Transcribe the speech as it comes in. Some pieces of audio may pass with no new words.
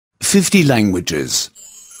50 languages.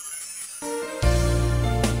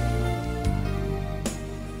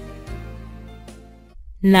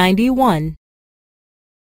 91.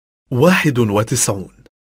 91.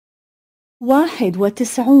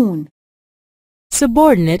 91.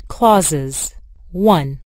 Subordinate clauses.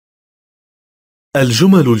 1.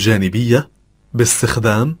 الجمل الجانبية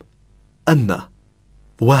باستخدام أن.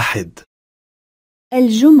 1.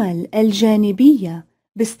 الجمل الجانبية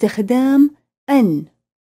باستخدام أن.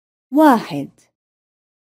 1.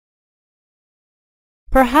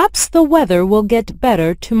 Perhaps the weather will get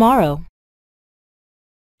better tomorrow.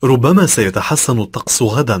 ربما سيتحسن الطقس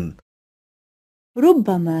غدا.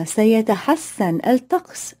 ربما سيتحسن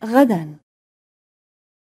الطقس غدا.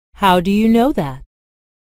 How do you know that?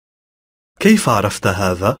 كيف عرفت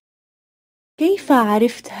هذا؟ كيف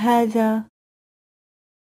عرفت هذا؟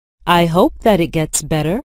 I hope that it gets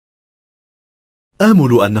better.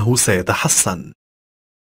 آمل أنه سيتحسن.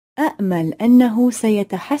 أأمل أنه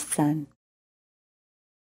سيتحسن.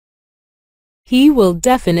 He will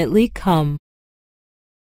definitely come.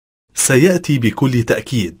 سيأتي بكل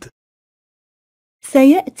تأكيد.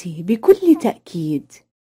 سيأتي بكل تأكيد.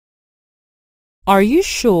 Are you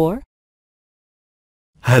sure?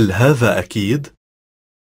 هل هذا أكيد؟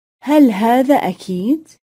 هل هذا أكيد؟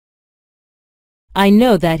 I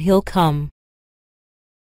know that he'll come.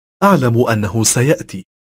 أعلم أنه سيأتي.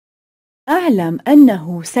 أعلم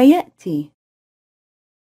أنه سيأتي.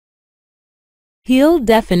 He'll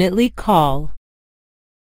definitely call.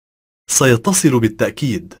 سيتصل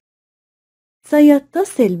بالتأكيد.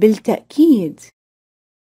 سيتصل بالتأكيد.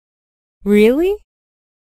 Really?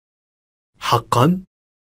 حقا؟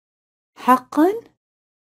 حقا؟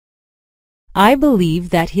 I believe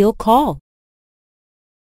that he'll call.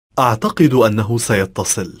 أعتقد أنه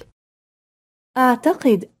سيتصل.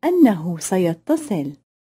 أعتقد أنه سيتصل.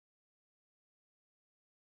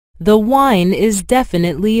 The wine is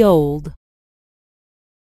definitely old.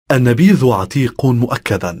 النبيذ عتيق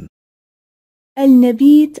مؤكدا.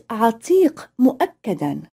 النبيت عتيق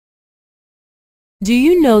مؤكدا. Do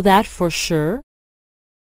you know that for sure?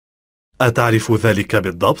 أتعرف ذلك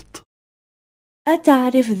بالضبط؟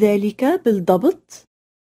 أتعرف ذلك بالضبط؟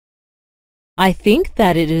 I think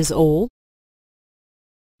that it is old.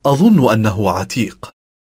 أظن أنه عتيق.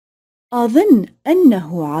 أظن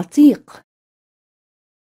أنه عتيق.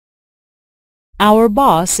 Our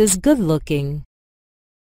boss is good looking.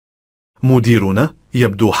 مديرنا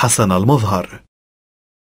يبدو حسن المظهر.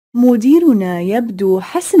 مديرنا يبدو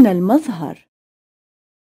حسن المظهر.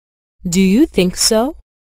 Do you think so?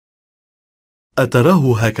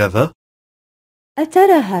 أتراه هكذا؟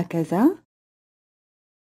 أترى هكذا؟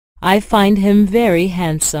 I find him very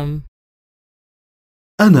handsome.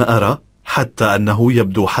 أنا أرى حتى أنه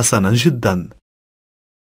يبدو حسنا جدا.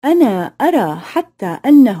 أنا أرى حتى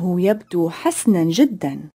أنه يبدو حسنا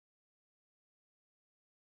جدا.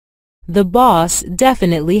 The boss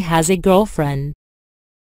definitely has a girlfriend.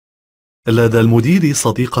 لدى المدير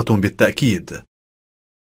صديقة بالتأكيد.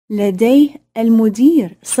 لديه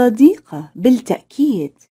المدير صديقة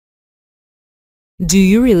بالتأكيد. Do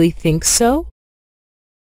you really think so?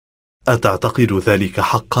 أتعتقد ذلك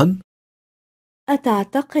حقا؟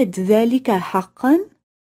 أتعتقد ذلك حقا؟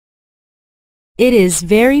 It is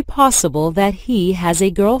very possible that he has a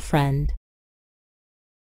girlfriend.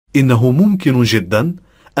 إنه ممكن جدا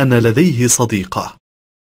أن لديه صديقة.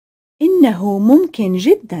 إنه ممكن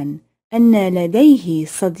جدا أن لديه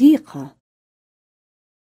صديقة.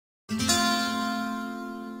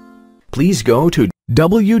 Please go to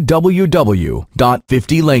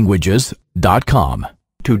www.50languages.com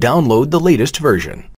to download the latest version.